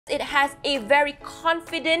It has a very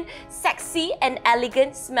confident, sexy, and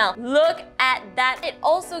elegant smell. Look at that. It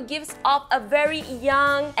also gives off a very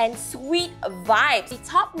young and sweet vibe. The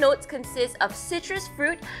top notes consist of citrus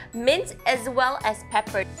fruit, mint, as well as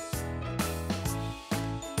pepper.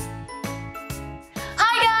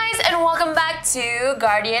 And welcome back to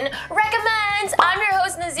Guardian Recommends. I'm your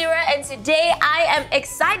host Nazira, and today I am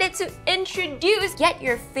excited to introduce Get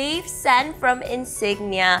Your Fave scent from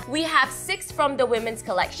Insignia. We have 6 from the women's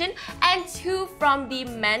collection and 2 from the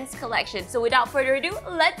men's collection. So without further ado,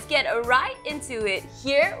 let's get right into it.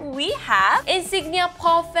 Here we have Insignia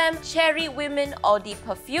Perfume Cherry Women Eau de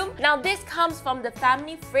Perfume. Now this comes from the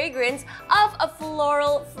family fragrance of a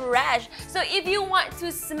floral fresh. So if you want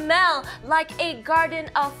to smell like a garden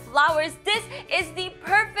of flowers, this is the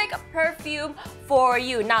perfect perfume for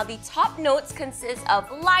you. Now the top notes consist of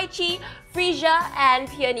lychee, freesia, and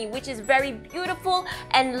peony, which is very beautiful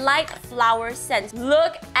and light flower scents.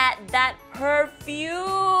 Look at that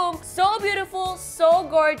perfume! So beautiful, so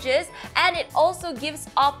gorgeous, and it also gives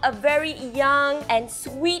off a very young and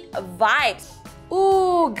sweet vibe.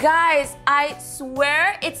 Ooh, guys, I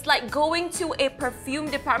swear it's like going to a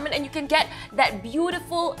perfume department and you can get that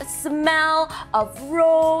beautiful smell of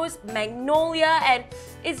rose, magnolia, and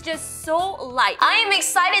it's just so light. I am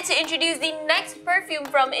excited to introduce the next perfume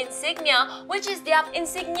from Insignia, which is their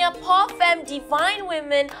Insignia Perfume Divine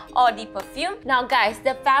Women Eau de Perfume. Now guys,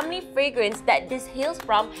 the family fragrance that this hails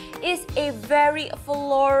from is a very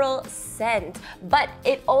floral scent, but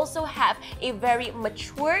it also have a very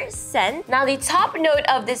mature scent. Now the top note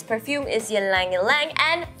of this perfume is ylang-ylang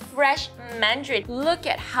and fresh mandarin. Look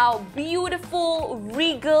at how beautiful,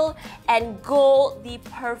 regal, and gold the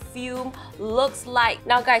perfume looks like.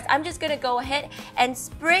 Now guys, I'm just gonna go ahead and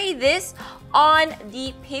spray this on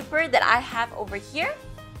the paper that I have over here.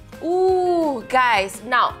 Ooh, guys,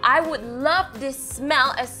 now I would love this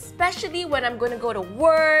smell, especially when I'm gonna go to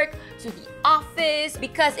work, to the office,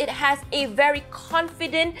 because it has a very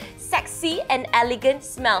confident, sexy, and elegant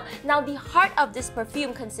smell. Now the heart of this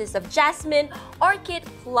perfume consists of jasmine, orchid,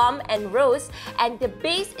 plum, and rose, and the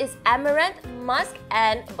base is amaranth, musk,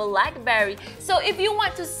 and blackberry. So if you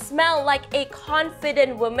want to smell like a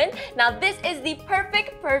confident woman, now this is the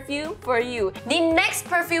perfect perfume for you. The next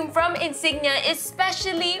perfume from Insignia is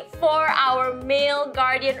specially for our male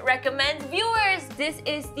Guardian Recommends viewers. This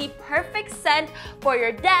is the perfect scent for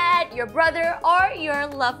your dad, your brother, or your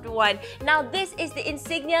loved one. Now this is the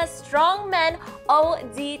Insignia Strongman Eau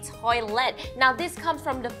de Toilette. Now this comes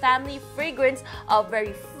from the family fragrance of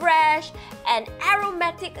very fresh and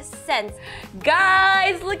aromatic scents.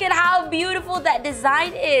 Guys, look at how beautiful that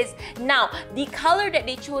design is. Now the color that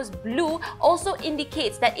they chose, blue, also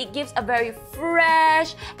indicates that it gives a very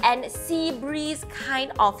fresh and sea breeze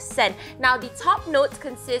kind of scent. Now the top notes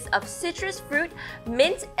consist of citrus fruit,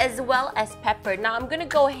 mint, as well as pepper. Now I'm gonna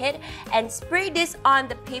go ahead and spray this on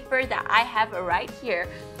the paper that I have right here.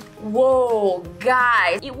 Whoa,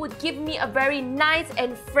 guys, it would give me a very nice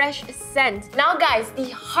and fresh scent. Now guys,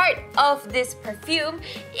 the heart of this perfume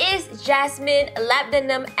is jasmine,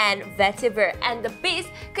 labdanum, and vetiver, and the base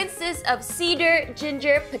consists of cedar,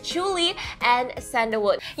 ginger, patchouli, and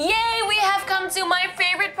sandalwood. Yay, we have come to my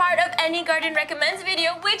favorite part of any Guardian Recommends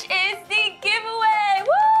video, which is the giveaway.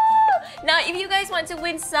 Woo! Now, if you guys want to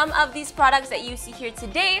win some of these products that you see here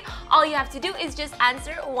today, all you have to do is just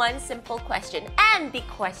answer one simple question. And the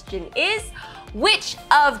question is, which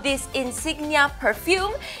of this Insignia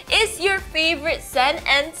perfume is your favorite scent,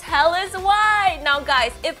 and tell us why? Now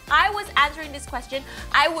guys, if I was answering this question,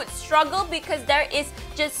 I would struggle because there is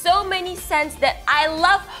just so many scents that I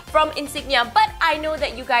love from Insignia, but I know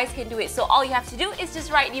that you guys can do it. So all you have to do is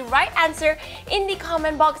just write the right answer in the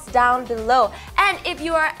comment box down below. And if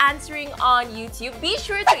you are answering on YouTube, be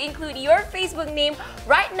sure to include your Facebook name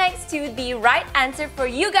right next to the right answer for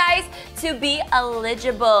you guys to be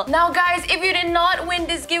eligible. Now guys, if you did not win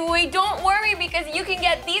this giveaway, don't worry, because you can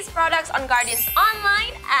get these products on Guardian's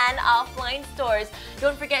online and offline stores.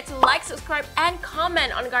 Don't forget to like, subscribe, and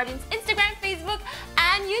comment on Guardian's Instagram, Facebook,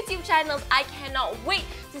 and YouTube channels. I cannot wait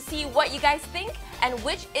to see what you guys think and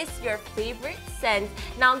which is your favorite scent.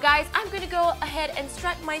 Now guys, I'm gonna go ahead and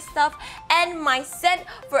strut my stuff and my scent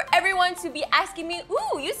for everyone to be asking me,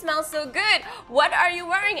 ooh, you smell so good, what are you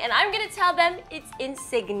wearing? And I'm gonna tell them it's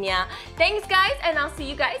Insignia. Thanks guys, and I'll see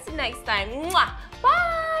you guys next time. Mwah!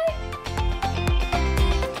 Bye!